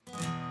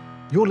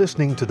You're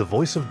listening to The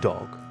Voice of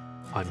Dog.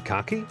 I'm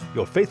Kaki,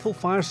 your faithful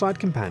fireside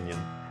companion,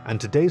 and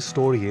today's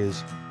story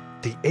is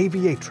The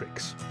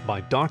Aviatrix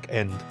by Dark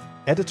End,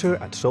 editor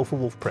at Sofa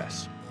Wolf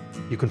Press.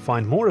 You can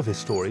find more of his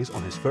stories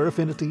on his Fur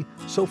Affinity,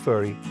 So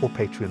Furry, or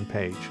Patreon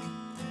page.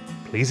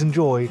 Please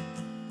enjoy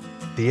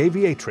The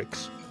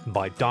Aviatrix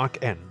by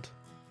Dark End.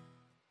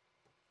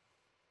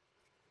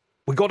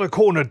 "We got her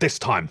cornered this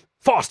time!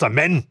 Faster,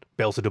 men!"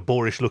 belted a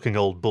boorish-looking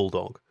old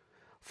bulldog.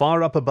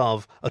 Far up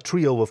above, a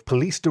trio of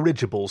police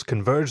dirigibles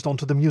converged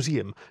onto the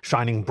museum,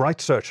 shining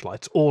bright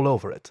searchlights all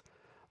over it.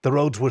 The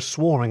roads were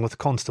swarming with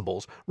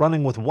constables,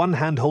 running with one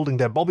hand holding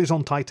their bobbies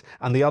on tight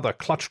and the other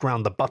clutched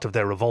round the butt of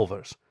their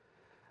revolvers.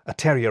 A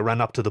terrier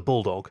ran up to the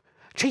bulldog.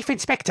 "Chief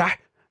Inspector!"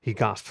 he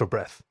gasped for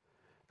breath.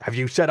 "Have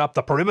you set up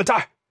the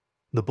perimeter?"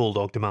 the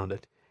bulldog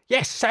demanded.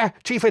 "Yes, sir,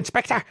 Chief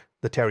Inspector."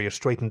 The terrier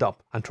straightened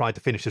up and tried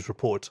to finish his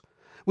report.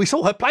 "We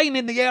saw her plane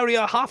in the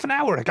area half an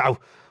hour ago.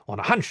 On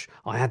a hunch,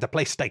 I had the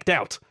place staked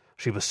out.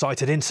 She was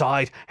sighted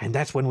inside, and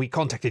that's when we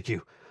contacted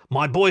you.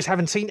 My boys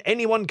haven't seen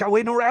anyone go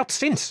in or out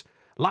since.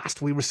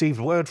 Last we received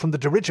word from the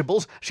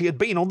dirigibles, she had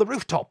been on the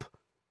rooftop."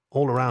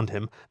 All around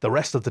him, the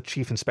rest of the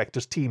Chief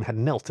Inspector's team had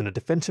knelt in a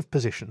defensive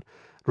position,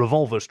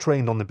 revolvers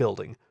trained on the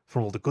building,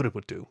 for all the good it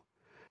would do.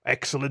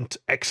 "Excellent,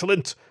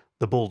 excellent!"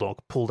 The bulldog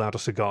pulled out a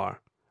cigar,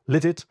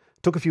 lit it,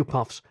 took a few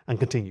puffs, and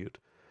continued.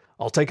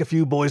 "I'll take a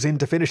few boys in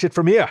to finish it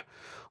from here.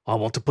 I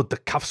want to put the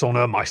cuffs on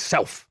her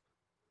myself."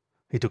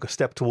 He took a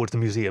step towards the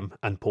museum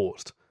and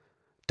paused.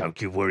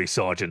 "Don't you worry,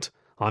 Sergeant.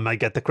 I may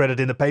get the credit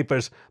in the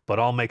papers,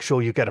 but I'll make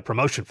sure you get a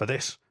promotion for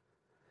this."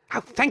 "Oh,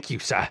 thank you,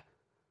 sir."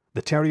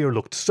 The terrier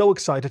looked so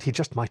excited he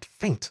just might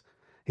faint.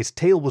 His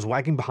tail was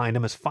wagging behind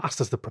him as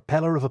fast as the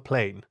propeller of a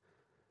plane.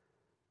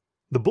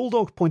 The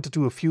bulldog pointed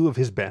to a few of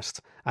his best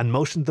and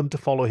motioned them to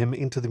follow him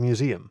into the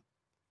museum.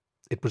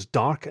 It was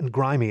dark and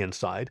grimy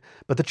inside,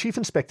 but the Chief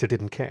Inspector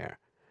didn't care.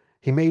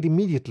 He made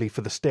immediately for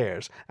the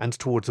stairs and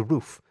towards the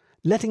roof,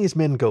 letting his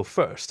men go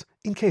first,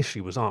 in case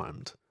she was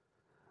armed.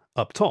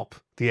 Up top,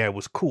 the air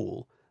was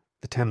cool.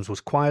 The Thames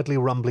was quietly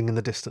rumbling in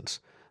the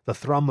distance. The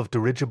thrum of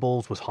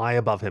dirigibles was high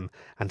above him,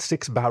 and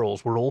 6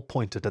 barrels were all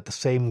pointed at the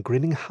same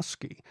grinning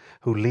husky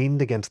who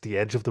leaned against the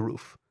edge of the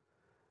roof.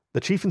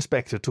 The Chief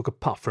Inspector took a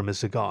puff from his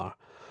cigar.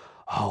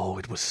 Oh,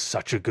 it was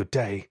such a good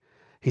day.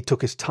 He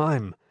took his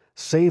time,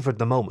 savoured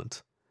the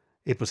moment.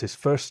 It was his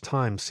first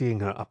time seeing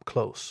her up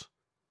close.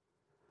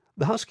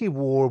 The husky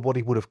wore what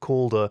he would have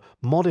called a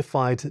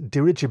modified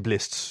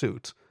dirigiblist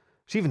suit.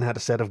 She even had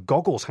a set of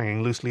goggles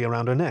hanging loosely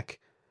around her neck.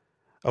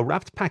 A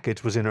wrapped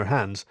package was in her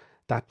hands.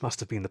 That must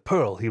have been the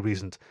pearl, he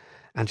reasoned,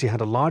 and she had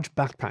a large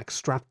backpack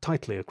strapped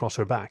tightly across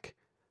her back.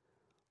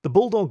 The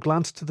bulldog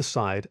glanced to the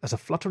side as a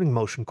fluttering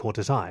motion caught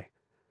his eye.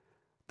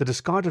 The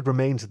discarded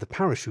remains of the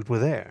parachute were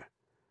there.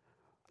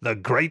 "The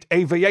great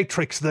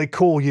Aviatrix, they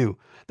call you,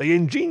 the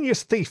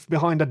ingenious thief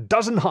behind a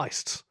dozen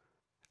heists."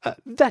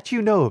 "That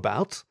you know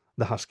about,"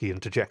 the husky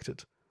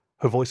interjected.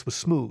 Her voice was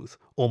smooth,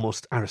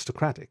 almost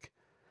aristocratic.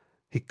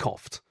 He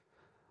coughed.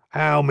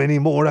 "How many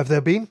more have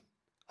there been?"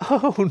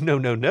 "Oh,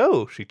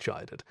 no, she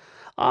chided.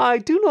 "I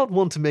do not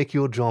want to make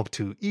your job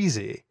too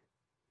easy."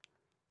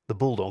 The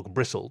bulldog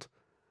bristled.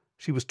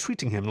 She was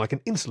treating him like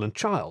an insolent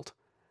child.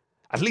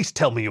 "At least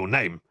tell me your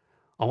name.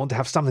 I want to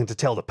have something to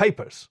tell the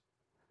papers."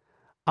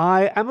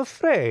 "I am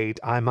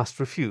afraid I must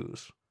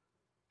refuse."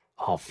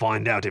 "I'll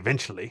find out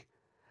eventually."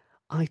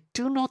 "I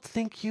do not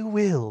think you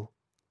will."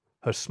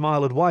 Her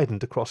smile had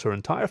widened across her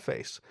entire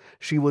face.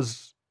 She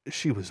was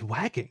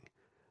wagging.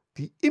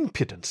 The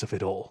impudence of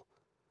it all.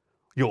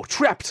 "You're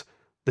trapped!"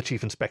 the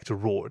Chief Inspector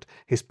roared,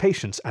 his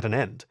patience at an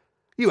end.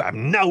 "You have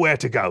nowhere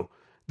to go.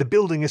 The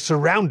building is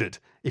surrounded.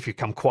 If you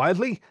come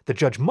quietly, the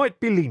judge might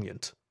be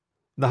lenient."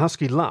 The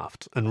husky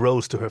laughed and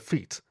rose to her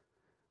feet.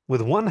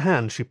 With one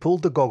hand she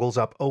pulled the goggles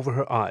up over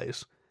her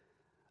eyes.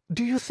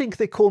 "Do you think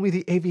they call me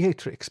the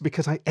Aviatrix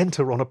because I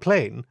enter on a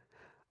plane?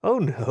 Oh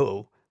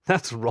no,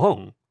 that's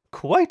wrong.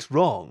 Quite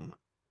wrong."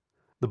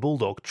 The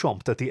bulldog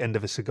chomped at the end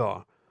of his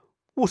cigar.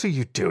 "What are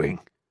you doing?"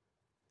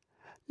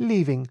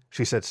 "Leaving,"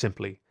 she said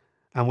simply,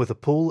 and with a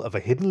pull of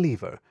a hidden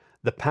lever,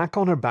 the pack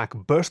on her back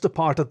burst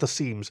apart at the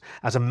seams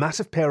as a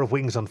massive pair of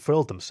wings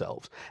unfurled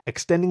themselves,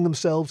 extending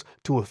themselves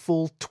to a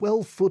full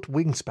 12-foot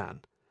wingspan.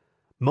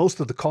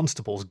 Most of the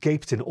constables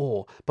gaped in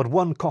awe, but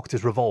one cocked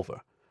his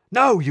revolver.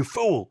 "No, you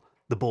fool!"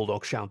 the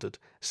bulldog shouted,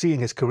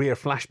 seeing his career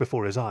flash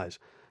before his eyes.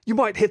 "You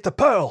might hit the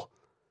pearl!"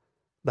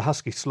 The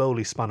husky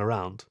slowly spun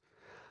around.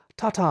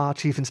 "Ta-ta,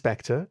 Chief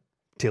Inspector.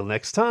 Till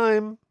next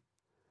time."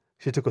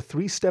 She took a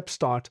 3-step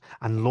start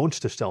and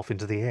launched herself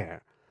into the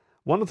air.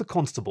 One of the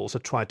constables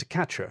had tried to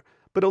catch her,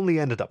 but only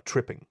ended up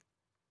tripping.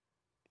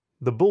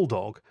 The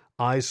bulldog,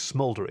 eyes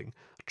smouldering,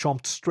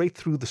 chomped straight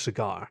through the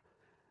cigar.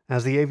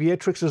 As the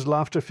Aviatrix's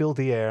laughter filled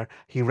the air,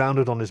 he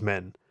rounded on his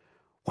men.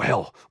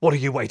 "Well, what are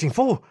you waiting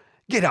for?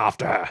 Get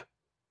after her!"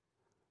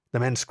 The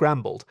men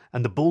scrambled,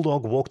 and the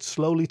bulldog walked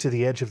slowly to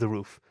the edge of the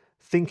roof,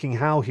 thinking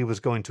how he was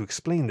going to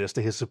explain this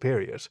to his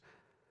superiors.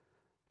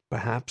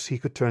 Perhaps he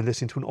could turn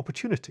this into an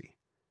opportunity.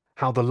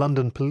 How the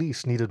London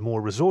police needed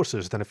more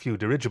resources than a few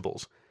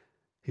dirigibles.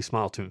 He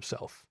smiled to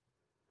himself.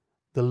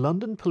 The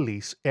London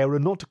Police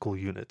Aeronautical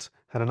Unit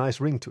had a nice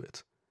ring to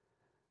it.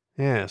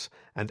 Yes,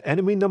 and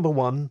enemy number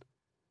 1,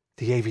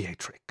 the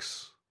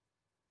Aviatrix.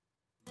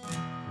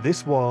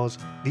 This was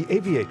The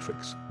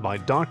Aviatrix by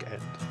Dark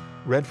End,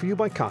 read for you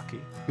by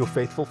Kaki, your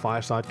faithful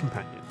fireside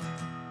companion.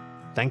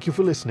 Thank you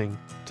for listening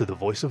to The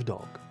Voice of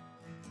Dog.